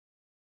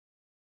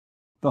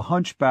The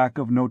Hunchback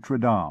of Notre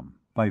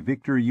by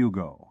Victor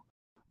Hugo.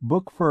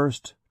 Book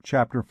First,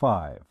 Chapter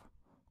 5.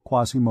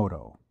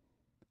 Quasimodo.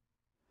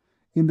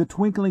 In the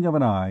twinkling of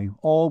an eye,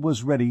 all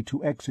was ready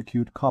to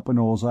execute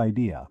Coppenol's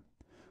idea.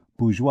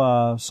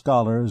 Bourgeois,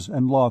 scholars,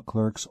 and law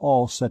clerks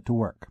all set to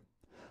work.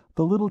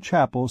 The little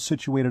chapel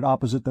situated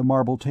opposite the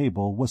marble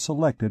table was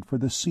selected for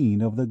the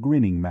scene of the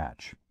grinning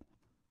match.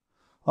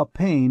 A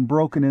pane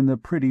broken in the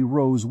pretty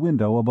rose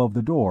window above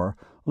the door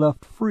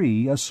left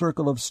free a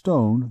circle of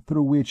stone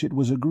through which it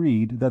was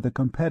agreed that the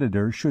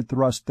competitors should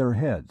thrust their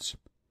heads.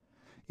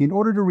 In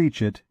order to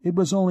reach it, it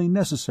was only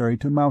necessary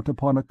to mount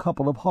upon a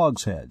couple of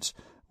hogsheads,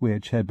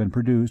 which had been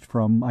produced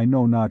from I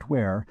know not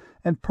where,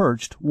 and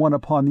perched one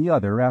upon the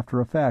other after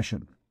a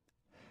fashion.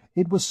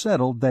 It was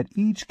settled that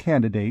each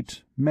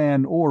candidate,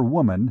 man or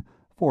woman,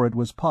 for it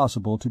was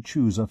possible to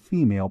choose a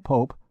female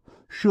pope,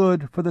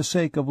 should, for the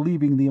sake of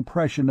leaving the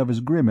impression of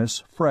his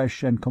grimace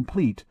fresh and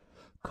complete,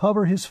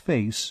 cover his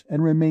face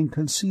and remain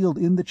concealed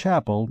in the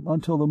chapel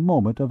until the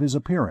moment of his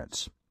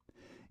appearance.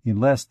 In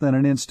less than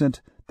an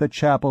instant the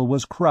chapel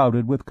was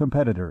crowded with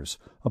competitors,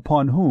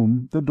 upon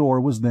whom the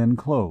door was then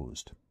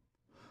closed.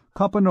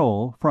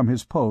 Coppenol, from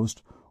his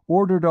post,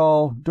 ordered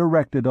all,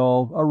 directed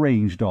all,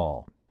 arranged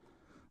all.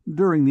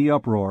 During the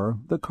uproar,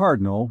 the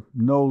cardinal,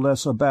 no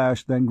less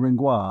abashed than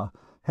Gringoire,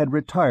 had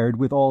retired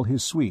with all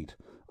his suite,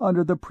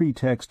 under the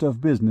pretext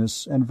of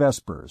business and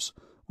vespers,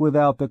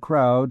 without the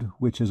crowd,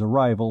 which his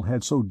arrival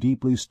had so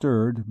deeply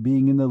stirred,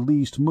 being in the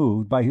least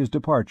moved by his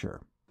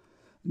departure.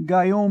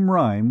 Guillaume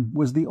Rym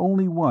was the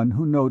only one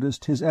who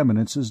noticed His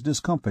Eminence's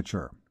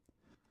discomfiture.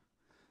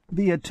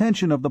 The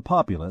attention of the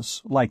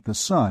populace, like the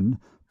sun,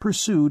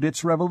 pursued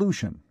its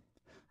revolution.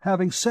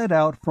 Having set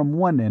out from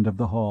one end of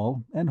the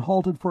hall, and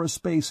halted for a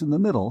space in the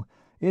middle,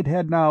 it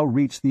had now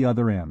reached the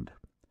other end.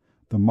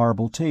 The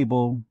marble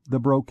table, the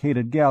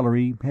brocaded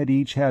gallery had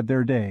each had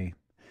their day.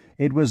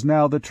 It was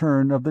now the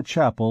turn of the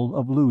chapel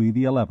of Louis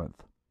XI.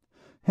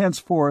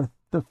 Henceforth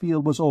the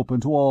field was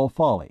open to all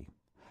folly.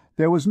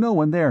 There was no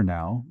one there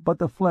now but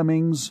the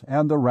Flemings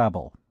and the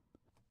rabble.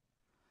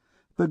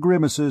 The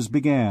grimaces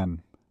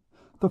began.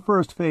 The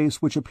first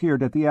face which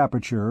appeared at the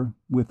aperture,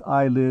 with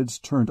eyelids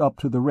turned up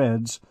to the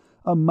reds,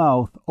 a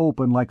mouth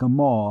open like a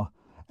maw,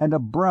 and a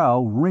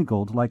brow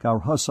wrinkled like our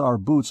hussar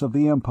boots of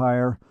the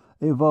Empire,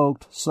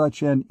 evoked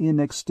such an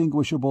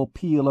inextinguishable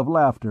peal of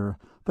laughter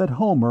that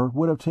Homer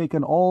would have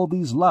taken all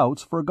these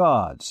louts for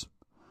gods.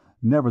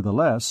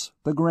 Nevertheless,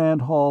 the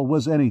grand hall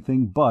was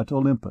anything but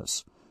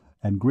Olympus,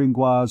 and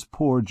Gringoire's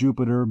poor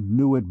Jupiter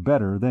knew it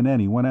better than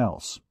anyone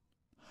else.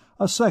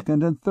 A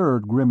second and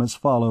third grimace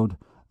followed,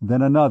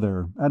 then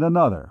another,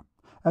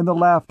 and the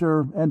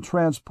laughter and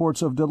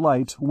transports of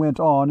delight went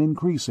on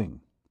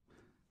increasing.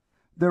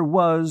 There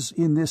was,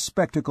 in this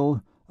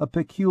spectacle, a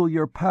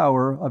peculiar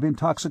power of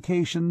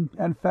intoxication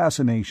and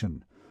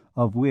fascination,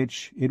 of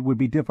which it would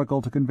be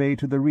difficult to convey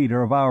to the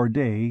reader of our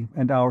day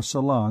and our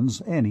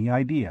salons any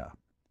idea.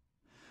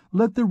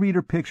 Let the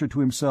reader picture to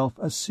himself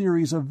a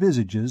series of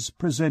visages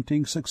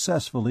presenting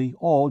successfully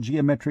all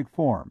geometric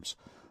forms,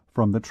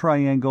 from the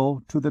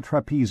triangle to the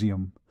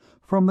trapezium,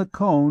 from the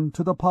cone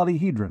to the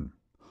polyhedron,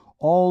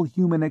 all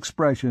human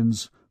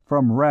expressions,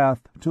 from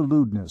wrath to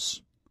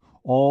lewdness,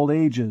 all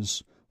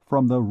ages,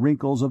 from the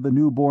wrinkles of the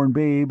newborn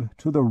babe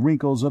to the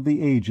wrinkles of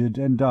the aged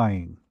and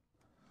dying,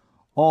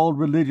 all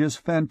religious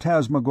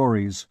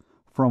phantasmagories,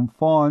 from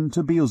Faun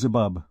to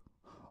Beelzebub,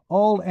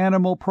 all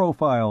animal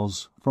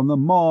profiles, from the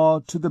maw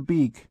to the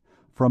beak,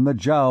 from the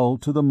jowl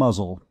to the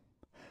muzzle.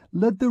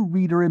 Let the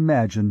reader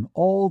imagine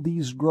all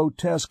these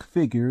grotesque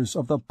figures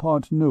of the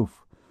Pont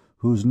Neuf,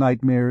 whose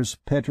nightmares,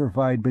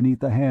 petrified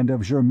beneath the hand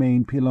of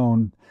Germain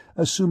Pilon,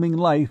 assuming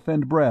life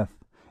and breath,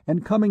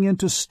 and coming in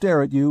to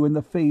stare at you in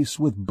the face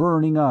with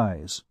burning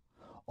eyes,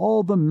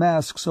 all the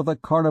masks of the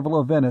Carnival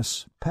of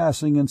Venice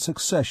passing in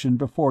succession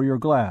before your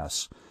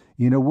glass,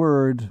 in a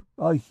word,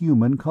 a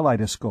human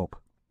kaleidoscope.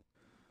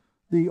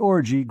 The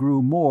orgy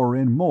grew more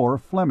and more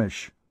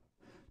Flemish.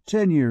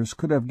 10 years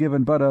could have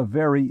given but a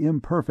very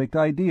imperfect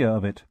idea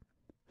of it.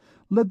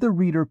 Let the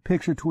reader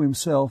picture to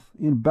himself,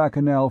 in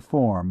bacchanal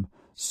form,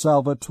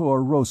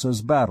 Salvator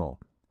Rosa's battle.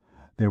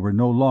 There were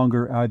no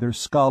longer either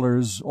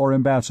scholars or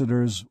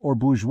ambassadors or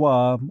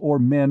bourgeois or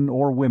men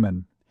or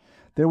women.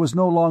 There was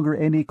no longer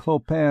any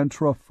Clopin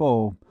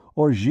Truffaut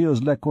or Gilles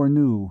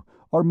Lecornu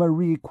or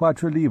Marie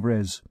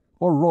Quatrelivres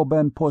or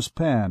Robin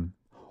Pospin.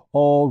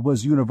 All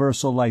was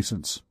universal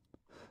license.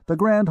 The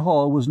grand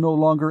hall was no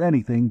longer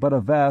anything but a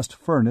vast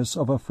furnace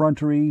of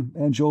effrontery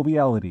and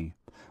joviality,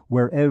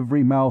 where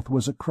every mouth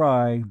was a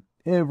cry,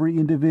 every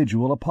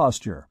individual a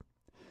posture.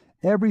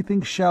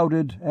 Everything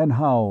shouted and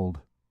howled.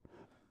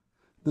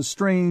 The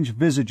strange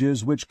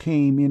visages which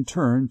came in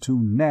turn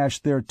to gnash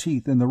their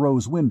teeth in the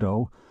rose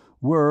window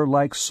were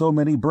like so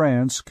many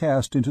brands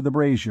cast into the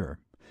brazier,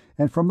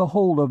 and from the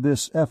whole of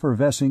this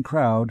effervescing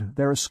crowd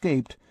there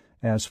escaped,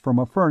 as from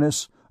a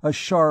furnace, a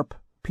sharp,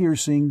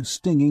 piercing,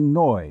 stinging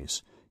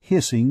noise,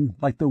 hissing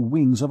like the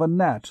wings of a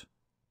gnat.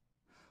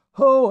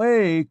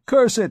 "Ho-ay,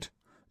 curse it!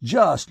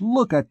 Just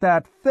look at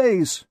that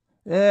face!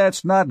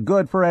 It's not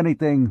good for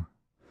anything.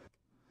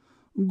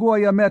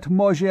 Goyamet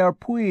moger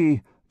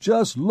puis,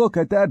 just look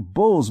at that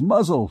bull's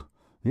muzzle.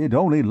 It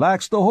only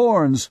lacks the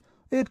horns.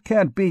 It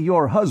can't be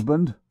your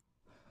husband.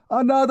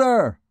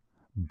 Another!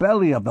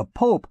 Belly of the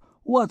Pope,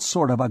 what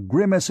sort of a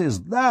grimace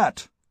is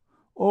that?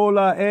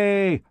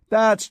 Ola,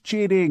 that's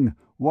cheating.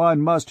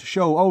 One must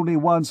show only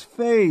one's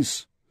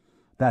face.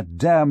 That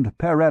damned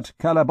Perrette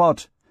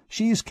Calabotte,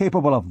 she's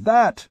capable of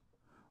that.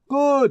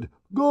 Good,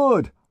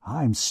 good,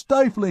 I'm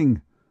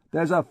stifling.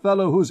 There's a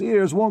fellow whose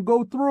ears won't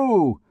go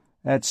through,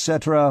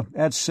 etc.,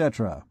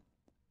 etc.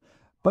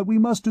 But we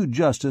must do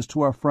justice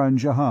to our friend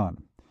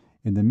Jahan.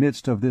 In the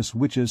midst of this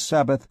witches'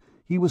 Sabbath,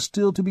 he was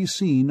still to be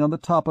seen on the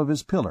top of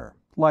his pillar,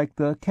 like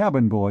the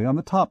cabin boy on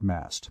the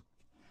topmast.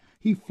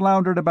 He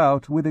floundered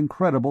about with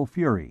incredible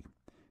fury.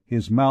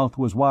 His mouth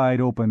was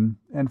wide open,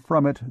 and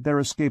from it there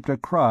escaped a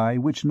cry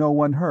which no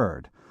one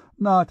heard,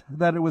 not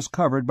that it was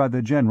covered by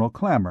the general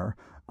clamour,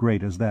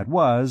 great as that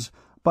was,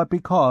 but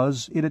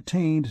because it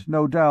attained,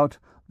 no doubt,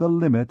 the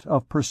limit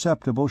of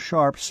perceptible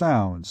sharp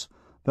sounds,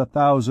 the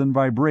 1,000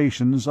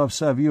 vibrations of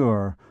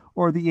Sauveur,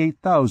 or the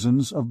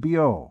 8,000s of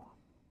Biot.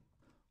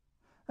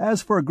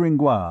 As for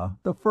Gringoire,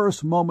 the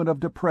first moment of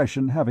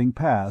depression having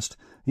passed,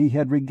 he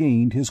had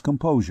regained his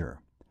composure.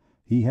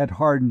 He had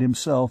hardened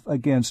himself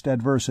against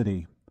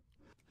adversity.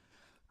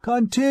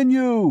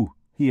 "Continue!"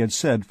 he had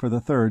said for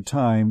the third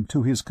time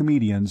to his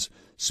comedians,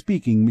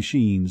 speaking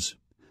machines.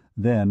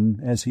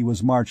 Then, as he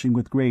was marching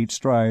with great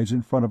strides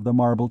in front of the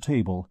marble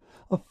table,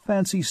 a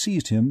fancy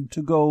seized him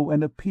to go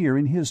and appear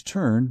in his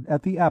turn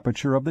at the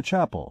aperture of the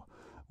chapel,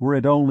 were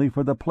it only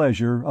for the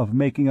pleasure of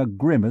making a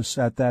grimace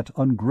at that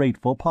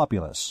ungrateful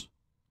populace.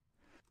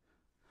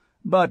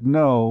 But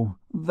no,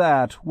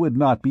 that would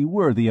not be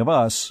worthy of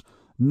us.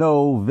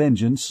 No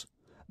vengeance.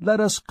 Let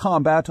us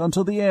combat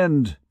until the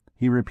end,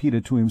 he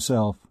repeated to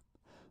himself.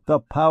 The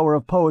power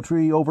of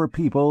poetry over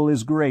people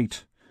is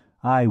great.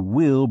 I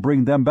will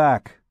bring them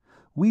back.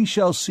 We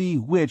shall see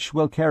which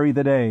will carry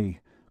the day,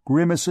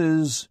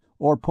 grimaces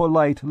or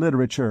polite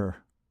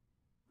literature.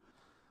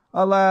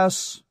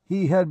 Alas,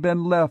 he had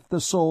been left the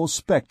sole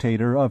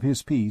spectator of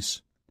his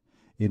piece.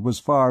 It was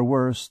far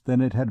worse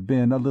than it had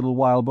been a little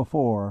while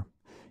before.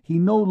 He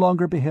no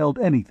longer beheld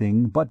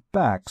anything but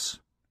backs.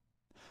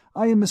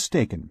 I am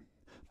mistaken.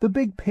 The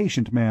big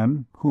patient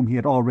man, whom he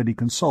had already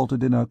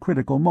consulted in a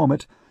critical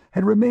moment,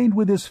 had remained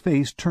with his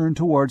face turned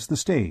towards the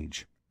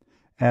stage.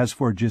 As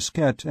for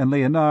Gisquette and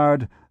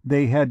Leonard,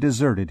 they had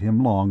deserted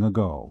him long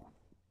ago.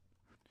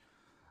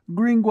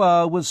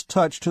 Gringoire was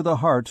touched to the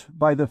heart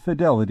by the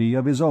fidelity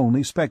of his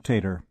only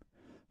spectator.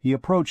 He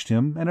approached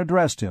him and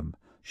addressed him,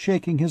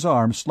 shaking his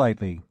arm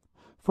slightly,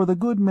 for the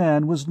good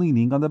man was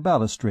leaning on the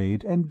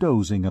balustrade and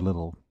dozing a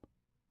little.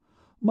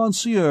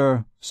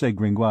 "Monsieur," said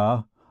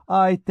Gringoire,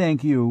 "I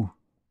thank you."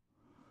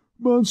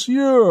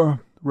 "Monsieur,"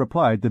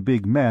 replied the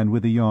big man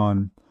with a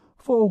yawn,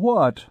 "for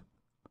what?"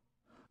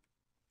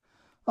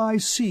 "I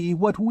see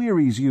what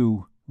wearies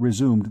you,"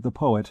 resumed the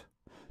poet.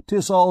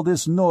 "'Tis all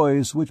this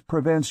noise which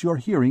prevents your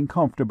hearing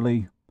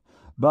comfortably.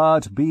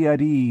 But be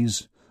at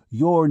ease.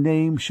 Your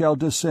name shall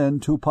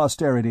descend to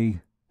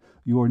posterity.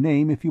 Your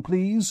name, if you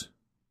please?"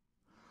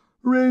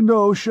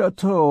 "Renaud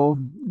Chateau,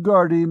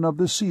 guardian of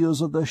the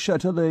seals of the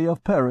Châtelet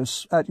of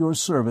Paris, at your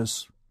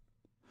service."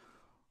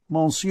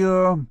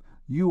 "Monsieur,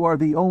 you are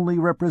the only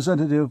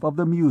representative of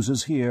the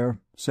Muses here,"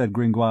 said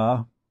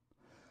Gringoire.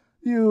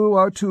 "You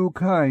are too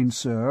kind,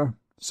 sir,"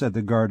 said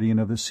the guardian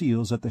of the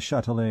seals at the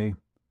Châtelet.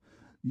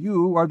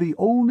 "You are the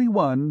only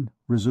one,"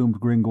 resumed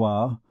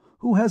Gringoire,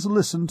 "who has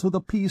listened to the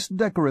piece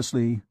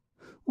decorously.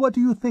 What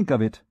do you think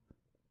of it?"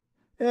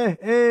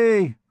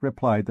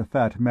 Replied the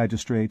fat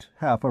magistrate,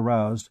 half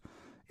aroused.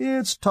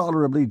 "It's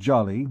tolerably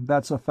jolly,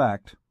 that's a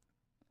fact."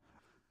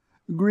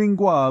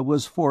 Gringoire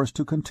was forced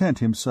to content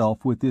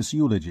himself with this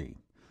eulogy,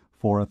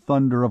 for a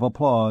thunder of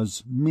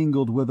applause,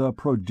 mingled with a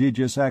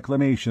prodigious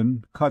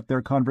acclamation, cut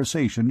their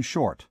conversation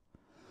short.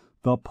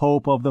 The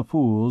Pope of the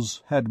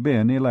Fools had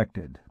been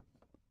elected.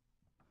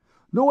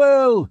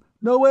 "Noel!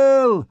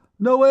 Noel!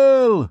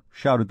 Noel!"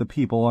 shouted the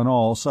people on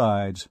all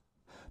sides.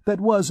 That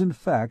was, in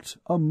fact,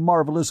 a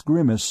marvellous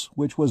grimace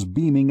which was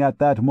beaming at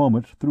that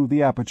moment through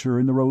the aperture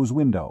in the rose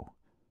window.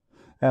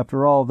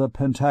 After all the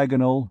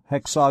pentagonal,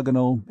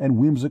 hexagonal, and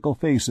whimsical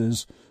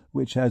faces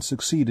which had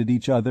succeeded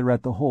each other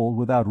at the hole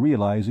without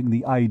realizing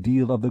the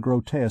ideal of the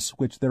grotesque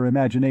which their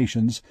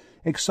imaginations,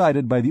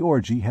 excited by the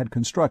orgy, had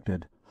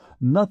constructed,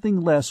 nothing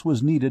less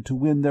was needed to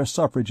win their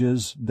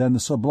suffrages than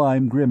the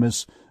sublime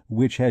grimace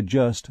which had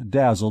just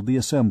dazzled the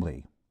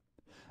assembly.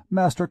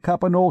 Master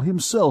Capanole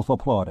himself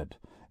applauded,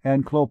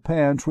 and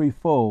Clopin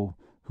Truffaut,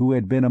 who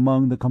had been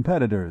among the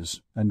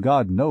competitors, and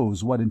God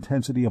knows what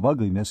intensity of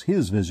ugliness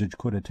his visage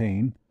could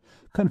attain,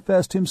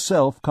 confessed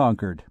himself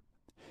conquered.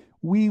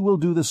 We will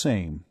do the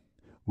same.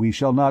 We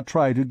shall not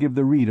try to give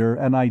the reader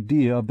an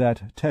idea of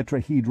that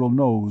tetrahedral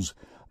nose,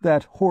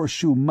 that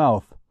horseshoe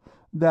mouth,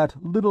 that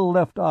little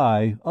left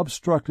eye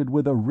obstructed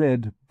with a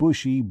red,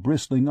 bushy,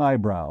 bristling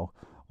eyebrow,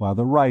 while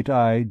the right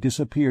eye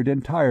disappeared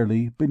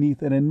entirely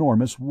beneath an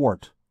enormous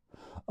wart,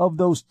 of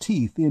those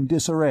teeth in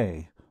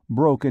disarray,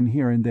 broken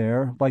here and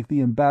there like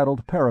the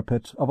embattled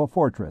parapet of a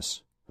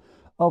fortress,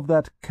 of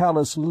that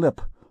callous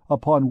lip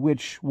upon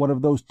which one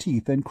of those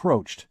teeth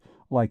encroached,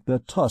 like the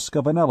tusk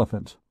of an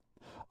elephant,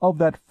 of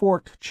that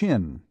forked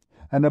chin,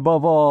 and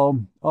above all,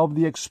 of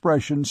the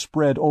expression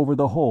spread over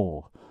the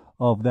whole,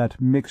 of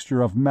that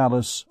mixture of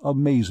malice,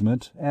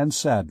 amazement, and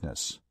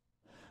sadness.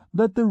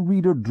 Let the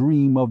reader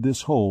dream of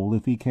this whole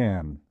if he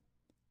can.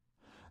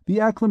 The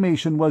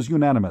acclamation was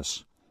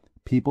unanimous.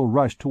 People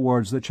rushed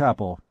towards the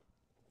chapel.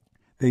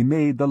 They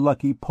made the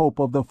lucky Pope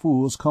of the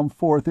Fools come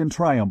forth in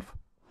triumph.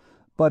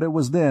 But it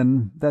was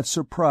then that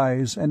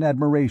surprise and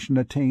admiration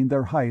attained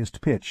their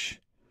highest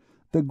pitch.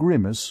 The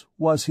grimace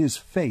was his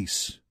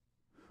face.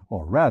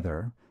 Or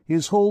rather,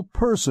 his whole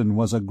person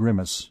was a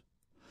grimace.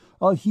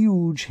 A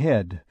huge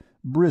head,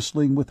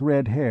 bristling with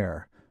red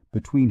hair,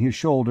 between his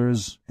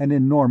shoulders an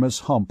enormous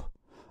hump,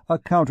 a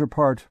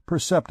counterpart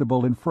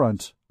perceptible in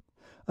front,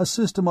 a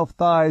system of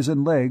thighs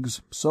and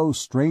legs so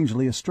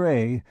strangely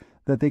astray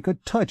that they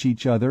could touch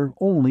each other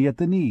only at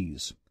the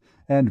knees,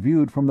 and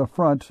viewed from the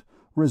front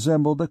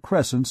resembled the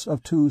crescents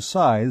of two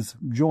scythes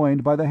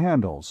joined by the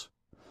handles,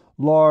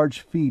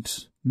 large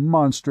feet,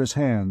 monstrous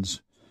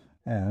hands,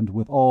 and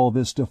with all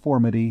this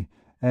deformity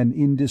an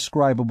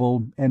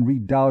indescribable and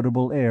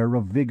redoubtable air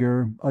of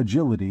vigor,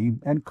 agility,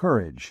 and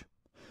courage,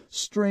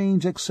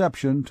 strange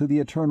exception to the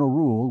eternal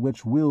rule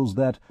which wills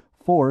that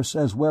force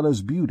as well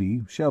as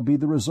beauty shall be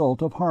the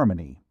result of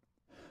harmony.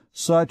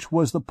 Such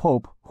was the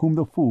Pope whom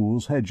the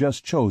fools had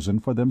just chosen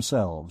for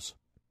themselves.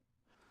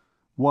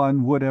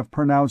 One would have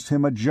pronounced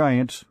him a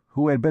giant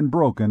who had been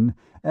broken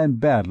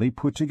and badly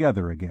put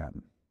together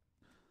again.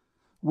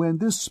 When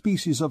this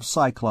species of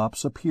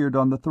Cyclops appeared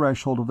on the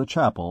threshold of the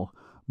chapel,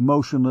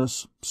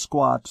 motionless,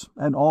 squat,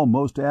 and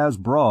almost as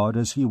broad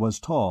as he was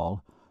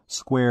tall,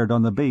 squared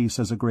on the base,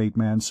 as a great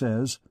man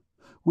says,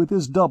 with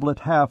his doublet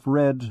half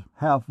red,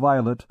 half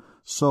violet,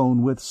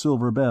 sewn with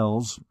silver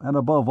bells, and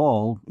above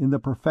all, in the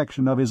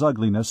perfection of his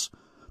ugliness,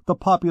 the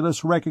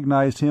populace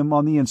recognized him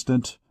on the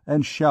instant,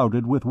 and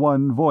shouted with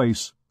one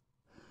voice,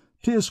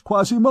 "'Tis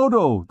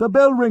Quasimodo, the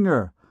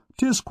bell-ringer!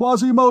 'Tis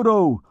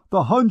Quasimodo,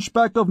 the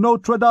Hunchback of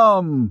Notre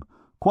Dame!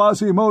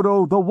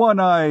 Quasimodo the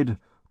one-eyed!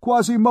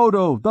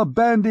 Quasimodo the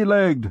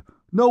bandy-legged!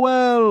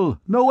 Noel!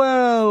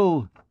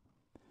 Noel!"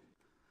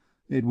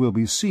 It will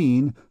be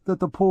seen that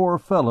the poor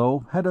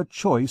fellow had a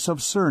choice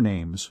of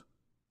surnames.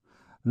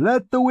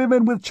 "Let the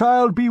women with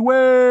child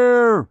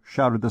beware!"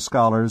 shouted the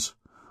scholars.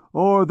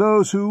 "Or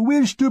those who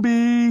wish to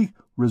be,"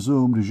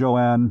 resumed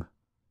Joanne.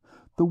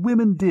 The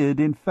women did,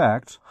 in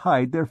fact,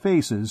 hide their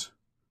faces.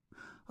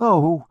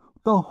 "Oh,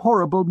 the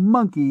horrible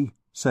monkey!"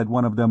 said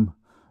one of them.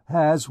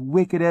 "As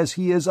wicked as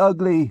he is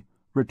ugly,"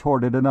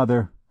 retorted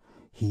another.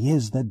 "He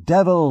is the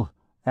devil,"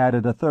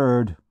 added a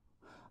third.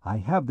 "I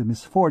have the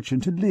misfortune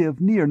to live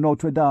near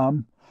Notre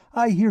Dame.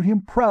 I hear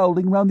him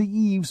prowling round the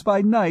eaves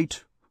by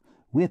night.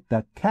 With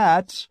the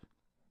cats.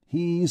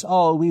 He's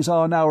always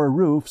on our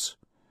roofs.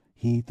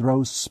 He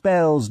throws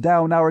spells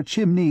down our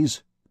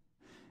chimneys.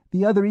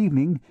 The other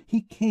evening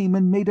he came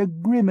and made a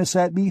grimace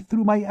at me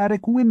through my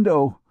attic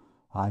window.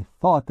 I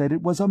thought that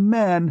it was a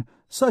man,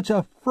 such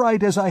a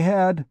fright as I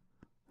had.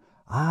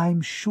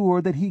 I'm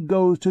sure that he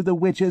goes to the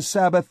witches'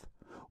 Sabbath.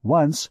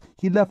 Once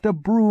he left a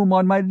broom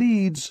on my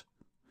leads.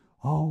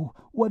 Oh,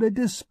 what a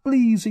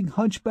displeasing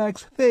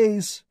hunchback's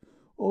face!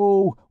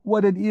 Oh,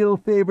 what an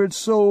ill-favoured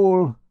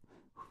soul!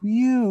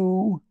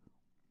 Phew!"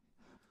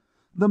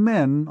 The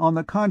men, on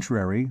the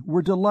contrary,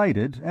 were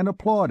delighted and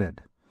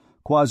applauded.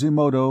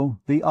 Quasimodo,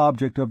 the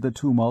object of the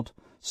tumult,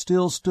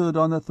 still stood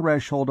on the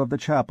threshold of the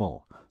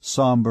chapel,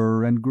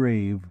 sombre and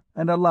grave,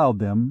 and allowed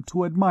them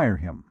to admire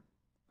him.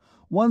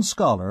 One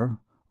scholar,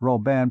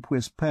 Robin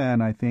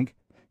Puispin, I think,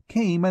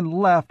 came and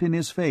laughed in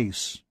his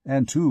face,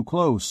 and too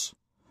close.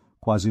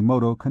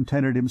 Quasimodo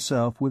contented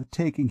himself with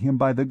taking him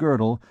by the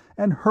girdle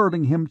and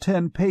hurling him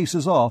 10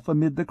 paces off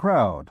amid the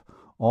crowd,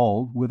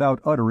 all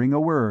without uttering a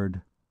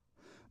word.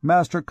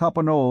 Master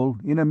Coppenole,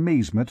 in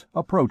amazement,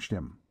 approached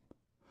him.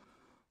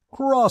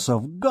 "Cross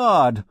of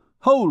God!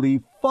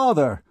 Holy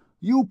Father!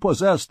 You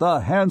possess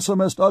the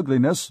handsomest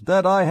ugliness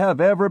that I have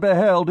ever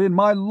beheld in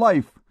my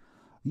life.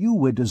 You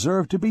would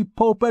deserve to be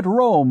Pope at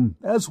Rome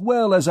as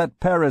well as at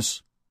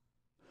Paris."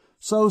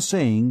 So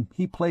saying,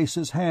 he placed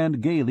his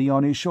hand gaily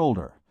on his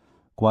shoulder.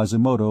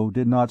 Quasimodo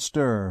did not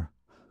stir.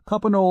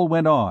 Coppenole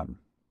went on.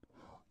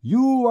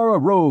 "You are a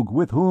rogue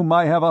with whom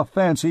I have a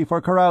fancy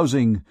for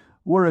carousing,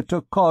 were it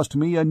to cost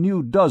me a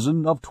new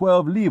dozen of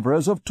 12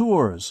 livres of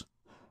Tours.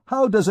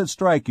 How does it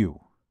strike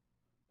you?"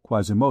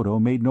 Quasimodo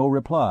made no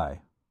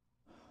reply.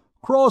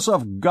 "Cross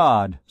of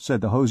God!"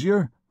 said the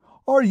hosier.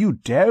 "Are you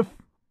deaf?"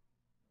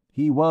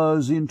 He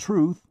was, in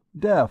truth,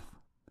 deaf.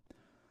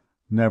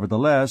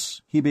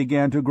 Nevertheless, he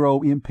began to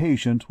grow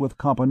impatient with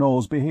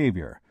Coppenole's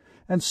behavior,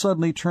 and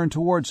suddenly turned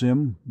towards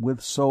him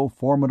with so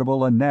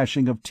formidable a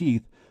gnashing of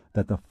teeth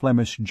that the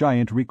Flemish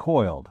giant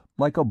recoiled,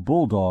 like a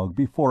bulldog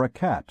before a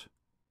cat.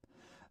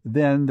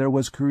 Then there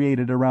was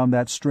created around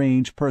that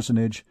strange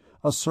personage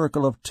a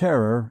circle of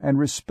terror and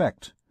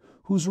respect,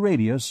 whose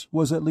radius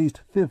was at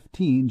least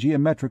 15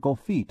 geometrical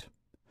feet.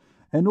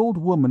 An old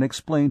woman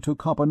explained to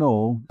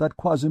Campanole that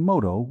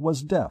Quasimodo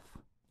was deaf.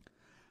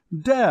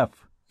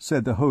 "Deaf!"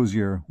 said the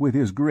hosier, with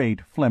his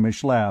great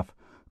Flemish laugh.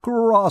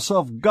 "Cross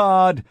of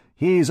God!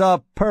 He's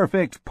a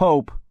perfect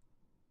pope!"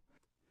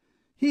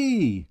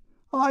 "He!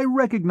 I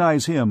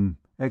recognize him!"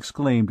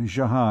 exclaimed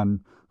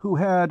Jehan, who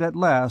had at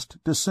last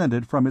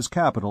descended from his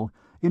capital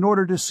in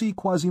order to see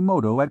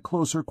Quasimodo at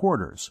closer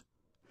quarters.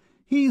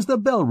 "He's the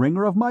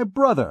bell-ringer of my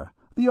brother,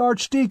 the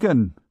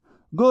Archdeacon.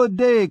 Good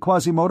day,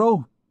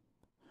 Quasimodo."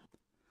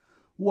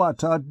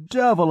 "What a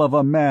devil of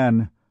a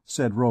man!"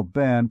 said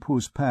Robin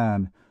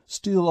Poussepain,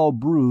 still all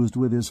bruised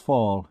with his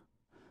fall.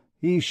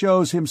 "He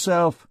shows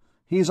himself.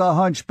 He's a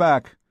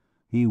hunchback.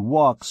 He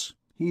walks.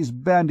 He's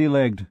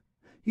bandy-legged.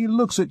 He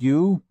looks at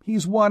you.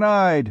 He's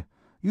one-eyed.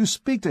 You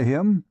speak to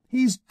him.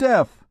 He's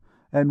deaf.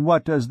 And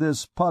what does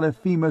this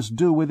Polyphemus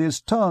do with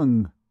his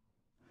tongue?"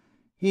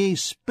 "He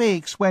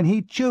speaks when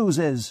he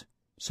chooses,"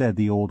 said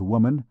the old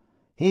woman.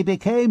 "He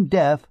became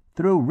deaf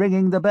through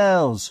ringing the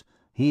bells.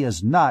 He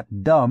is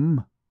not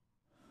dumb."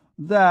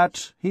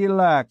 "That he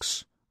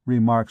lacks,"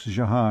 remarks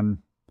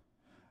Jehan.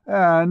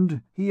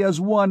 "And he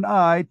has one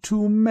eye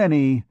too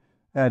many,"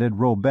 added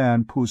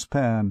Robin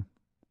Poussepain.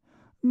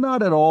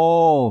 "Not at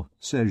all,"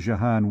 said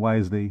Jehan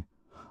wisely.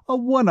 "A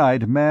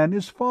one-eyed man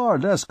is far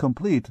less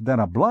complete than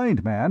a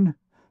blind man.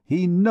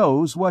 He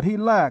knows what he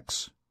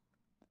lacks."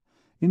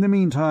 In the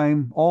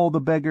meantime, all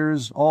the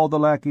beggars, all the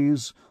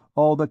lackeys,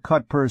 all the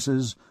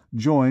cut-purses,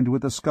 joined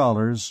with the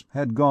scholars,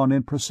 had gone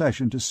in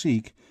procession to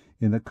seek,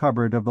 in the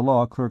cupboard of the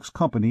law clerk's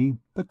company,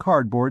 the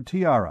cardboard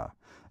tiara,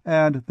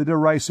 and the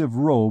derisive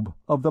robe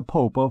of the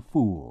Pope of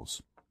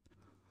Fools.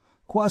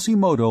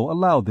 Quasimodo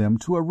allowed them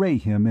to array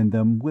him in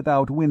them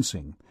without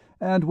wincing,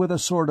 and with a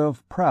sort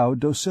of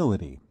proud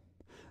docility.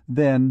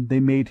 Then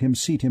they made him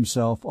seat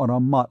himself on a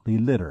motley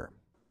litter.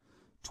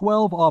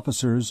 12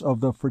 officers of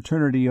the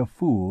Fraternity of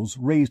Fools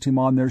raised him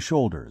on their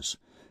shoulders,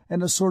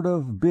 and a sort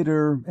of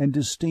bitter and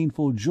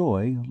disdainful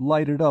joy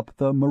lighted up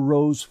the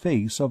morose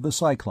face of the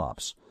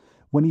Cyclops,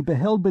 when he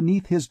beheld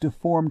beneath his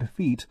deformed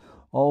feet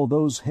all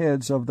those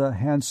heads of the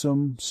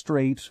handsome,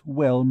 straight,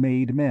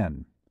 well-made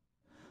men.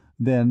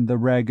 Then the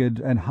ragged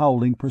and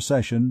howling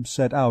procession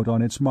set out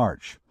on its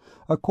march,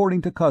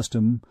 according to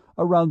custom,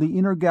 around the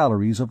inner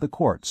galleries of the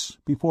courts,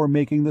 before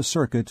making the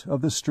circuit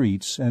of the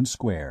streets and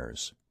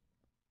squares.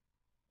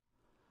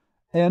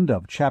 End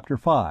of Chapter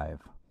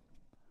 5.